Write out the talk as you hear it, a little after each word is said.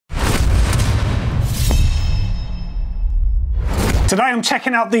Today I'm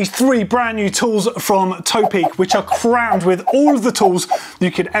checking out these 3 brand new tools from Topeak, which are crammed with all of the tools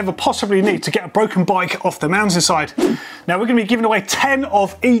you could ever possibly need to get a broken bike off the mountainside. Now we're going to be giving away 10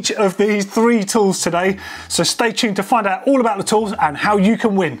 of each of these 3 tools today, so stay tuned to find out all about the tools and how you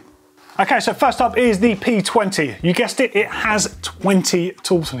can win. Okay, so first up is the P20. You guessed it, it has 20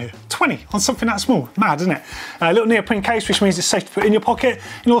 tools in here. 20 on something that small. Mad, isn't it? A little neoprene case, which means it's safe to put in your pocket.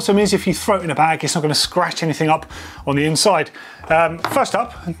 It also means if you throw it in a bag, it's not going to scratch anything up on the inside. First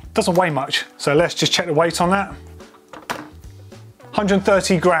up, it doesn't weigh much, so let's just check the weight on that.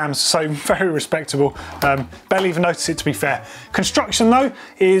 130 grams, so very respectable. Barely even notice it, to be fair. Construction though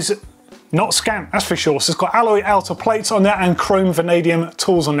is not scant, that's for sure. So it's got alloy outer plates on there and chrome vanadium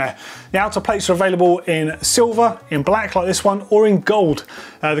tools on there. The outer plates are available in silver, in black like this one, or in gold.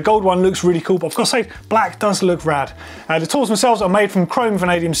 The gold one looks really cool, but I've got to say, black does look rad. The tools themselves are made from chrome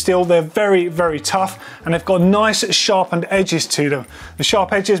vanadium steel. They're very, very tough, and they've got nice sharpened edges to them. The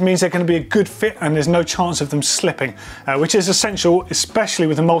sharp edges means they're going to be a good fit and there's no chance of them slipping, which is essential, especially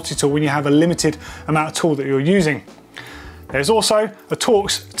with a multi-tool when you have a limited amount of tool that you're using. There's also a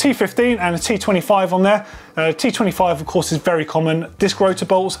Torx T15 and a T25 on there. T25 of course is very common, disc rotor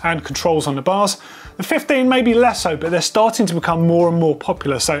bolts and controls on the bars. The 15 maybe less so, but they're starting to become more and more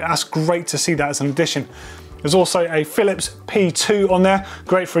popular, so that's great to see that as an addition. There's also a Phillips P2 on there,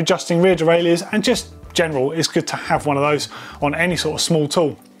 great for adjusting rear derailleurs, and just general, it's good to have one of those on any sort of small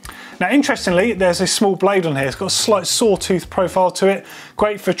tool. Now interestingly, there's a small blade on here. It's got a slight sawtooth profile to it.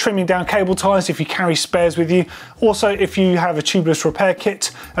 Great for trimming down cable ties if you carry spares with you. Also if you have a tubeless repair kit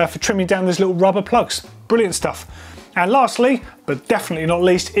for trimming down those little rubber plugs. Brilliant stuff. And lastly, but definitely not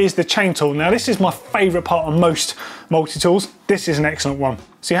least, is the chain tool. Now this is my favourite part on most multi-tools. This is an excellent one.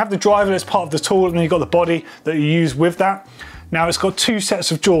 So you have the driver that's part of the tool, and then you've got the body that you use with that. Now it's got 2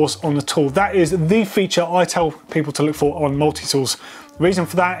 sets of jaws on the tool. That is the feature I tell people to look for on multi-tools. The reason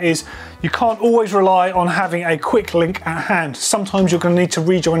for that is you can't always rely on having a quick link at hand. Sometimes you're going to need to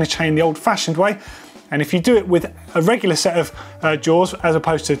rejoin a chain the old-fashioned way, and if you do it with a regular set of jaws as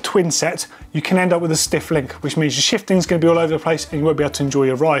opposed to a twin set, you can end up with a stiff link, which means your shifting is going to be all over the place and you won't be able to enjoy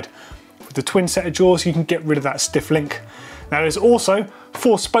your ride. With the twin set of jaws, you can get rid of that stiff link. Now there's also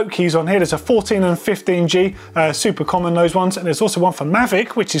 4 spoke keys on here. There's a 14 and 15G, super common those ones, and there's also one for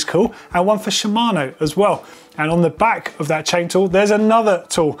Mavic, which is cool, and one for Shimano as well. And on the back of that chain tool, there's another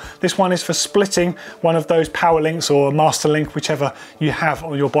tool. This one is for splitting one of those power links or a master link, whichever you have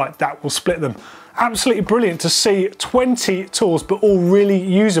on your bike, that will split them. Absolutely brilliant to see 20 tools, but all really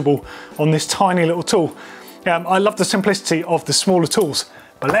usable on this tiny little tool. I love the simplicity of the smaller tools,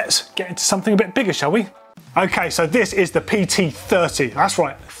 but let's get into something a bit bigger, shall we? Okay, so this is the PT30, that's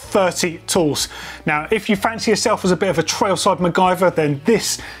right, 30 tools. Now, if you fancy yourself as a bit of a trailside MacGyver, then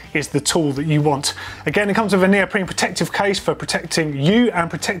this is the tool that you want. Again, it comes with a neoprene protective case for protecting you and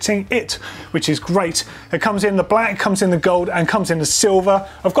protecting it, which is great. It comes in the black, comes in the gold, and comes in the silver.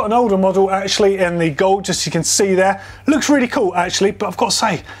 I've got an older model actually in the gold, just so you can see there. Looks really cool actually, but I've got to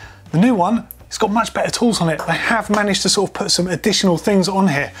say, the new one, it's got much better tools on it. They have managed to sort of put some additional things on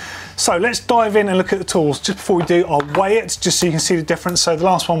here. So let's dive in and look at the tools. Just before we do, I'll weigh it just so you can see the difference. So the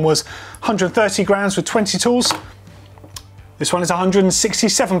last one was 130 grams with 20 tools. This one is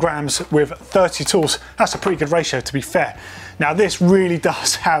 167 grams with 30 tools. That's a pretty good ratio, to be fair. Now this really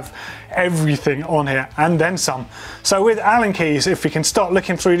does have everything on here and then some. So with Allen keys, if we can start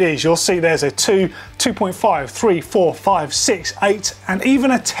looking through these, you'll see there's a 2, 2.5, 3, 4, 5, 6, 8, and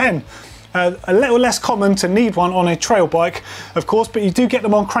even a 10. A little less common to need one on a trail bike, of course, but you do get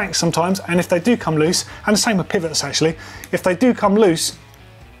them on cranks sometimes, and if they do come loose, and the same with pivots actually, if they do come loose,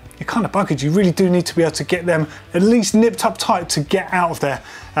 you're kind of buggered. You really do need to be able to get them at least nipped up tight to get out of there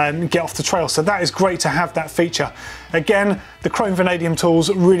and get off the trail. So that is great to have that feature. Again, the chrome vanadium tools,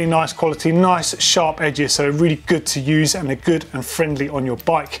 really nice quality, nice sharp edges, so really good to use, and they're good and friendly on your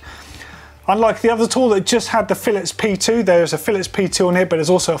bike. Unlike the other tool that just had the Phillips P2, there's a Phillips P2 on here, but there's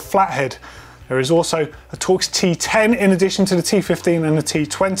also a flathead. There is also a Torx T10 in addition to the T15 and the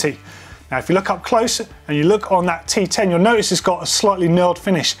T20. Now if you look up close and you look on that T10, you'll notice it's got a slightly knurled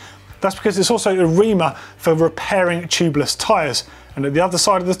finish. That's because it's also a reamer for repairing tubeless tyres. And at the other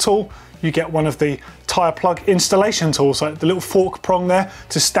side of the tool, you get one of the tyre plug installation tools, like the little fork prong there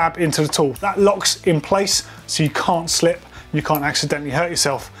to stab into the tool. That locks in place so you can't slip, you can't accidentally hurt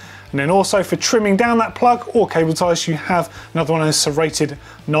yourself. And then also for trimming down that plug or cable ties, you have another one of those serrated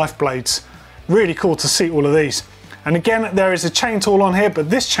knife blades. Really cool to see all of these. And again, there is a chain tool on here, but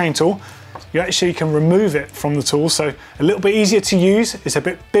this chain tool, you actually can remove it from the tool, so a little bit easier to use. It's a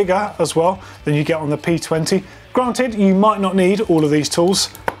bit bigger as well than you get on the P20. Granted, you might not need all of these tools.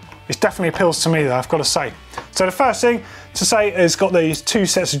 It definitely appeals to me though, I've got to say. So the first thing, to say it's got these 2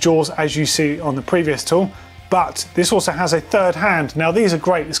 sets of jaws as you see on the previous tool, but this also has a third hand. Now these are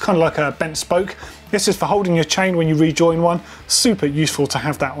great, it's kind of like a bent spoke. This is for holding your chain when you rejoin one. Super useful to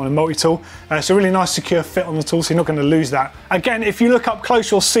have that on a multi-tool. It's a really nice secure fit on the tool, so you're not going to lose that. Again, if you look up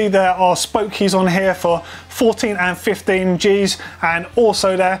close, you'll see there are spoke keys on here for 14 and 15 Gs, and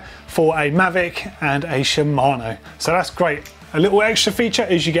also there for a Mavic and a Shimano. So that's great. A little extra feature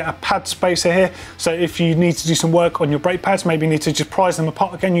is you get a pad spacer here, so if you need to do some work on your brake pads, maybe you need to just prise them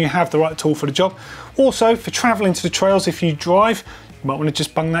apart again, you have the right tool for the job. Also, for traveling to the trails, if you drive, you might want to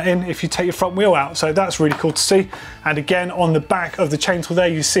just bung that in if you take your front wheel out, so that's really cool to see. And again, on the back of the chain tool there,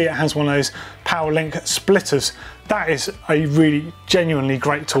 you see it has one of those power link splitters. That is a really genuinely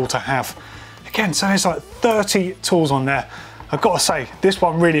great tool to have. Again, so there's like 30 tools on there. I've got to say, this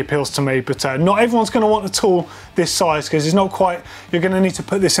one really appeals to me, but not everyone's going to want a tool this size, because it's not quite, you're going to need to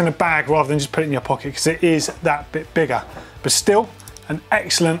put this in a bag rather than just put it in your pocket, because it is that bit bigger, but still an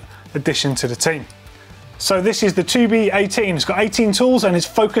excellent addition to the team. So this is the Tubi 18. It's got 18 tools and it's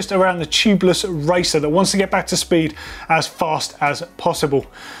focused around the tubeless racer that wants to get back to speed as fast as possible.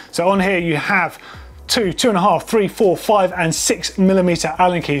 So on here you have 2, 2.5, 3, 4, 5 and 6 millimeter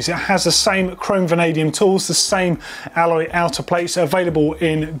Allen keys. It has the same chrome vanadium tools, the same alloy outer plates, available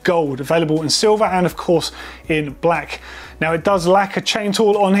in gold, available in silver, and of course in black. Now it does lack a chain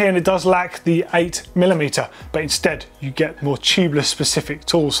tool on here, and it does lack the 8 millimeter, but instead you get more tubeless specific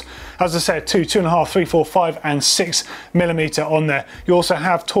tools. As I said, 2, 2.5, 3, 4, 5 and 6 millimeter on there. You also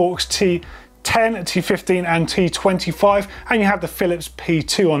have Torx T10, T15 and T25, and you have the Phillips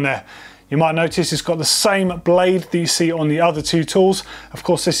P2 on there. You might notice it's got the same blade that you see on the other 2 tools. Of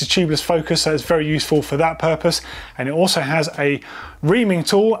course, this is tubeless focus, so it's very useful for that purpose. And it also has a reaming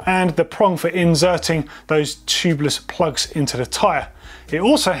tool and the prong for inserting those tubeless plugs into the tyre. It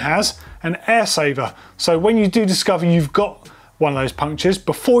also has an air saver. So when you do discover you've got one of those punctures,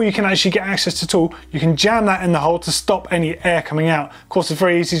 before you can actually get access to the tool, you can jam that in the hole to stop any air coming out. Of course, it's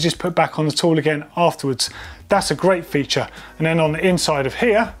very easy to just put back on the tool again afterwards. That's a great feature. And then on the inside of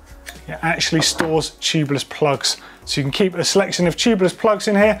here, it actually stores tubeless plugs. So you can keep a selection of tubeless plugs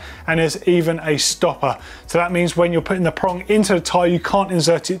in here, and there's even a stopper. So that means when you're putting the prong into the tyre, you can't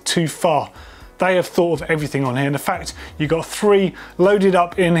insert it too far. They have thought of everything on here. And in fact, you've got 3 loaded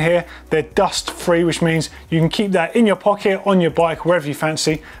up in here. They're dust free, which means you can keep that in your pocket, on your bike, wherever you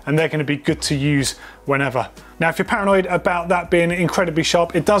fancy, and they're going to be good to use whenever. Now, if you're paranoid about that being incredibly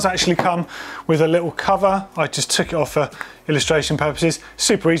sharp, it does actually come with a little cover. I just took it off for illustration purposes.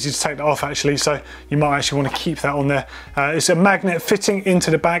 Super easy to take that off actually, so you might actually want to keep that on there. It's a magnet fitting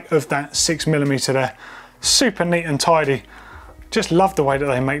into the back of that 6 millimeter there. Super neat and tidy. Just love the way that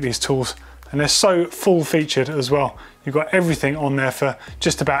they make these tools. And they're so full featured as well. You've got everything on there for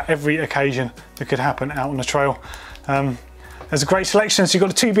just about every occasion that could happen out on the trail. There's a great selection. So you've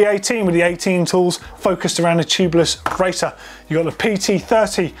got the Tubi 18 with the 18 tools focused around a tubeless racer. You've got the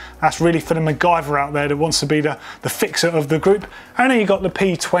PT30, that's really for the MacGyver out there that wants to be the fixer of the group. And then you've got the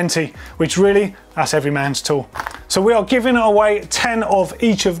P20, which really, that's every man's tool. So we are giving away 10 of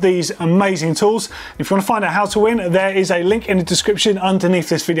each of these amazing tools. If you want to find out how to win, there is a link in the description underneath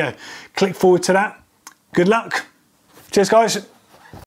this video. Click forward to that. Good luck. Cheers, guys.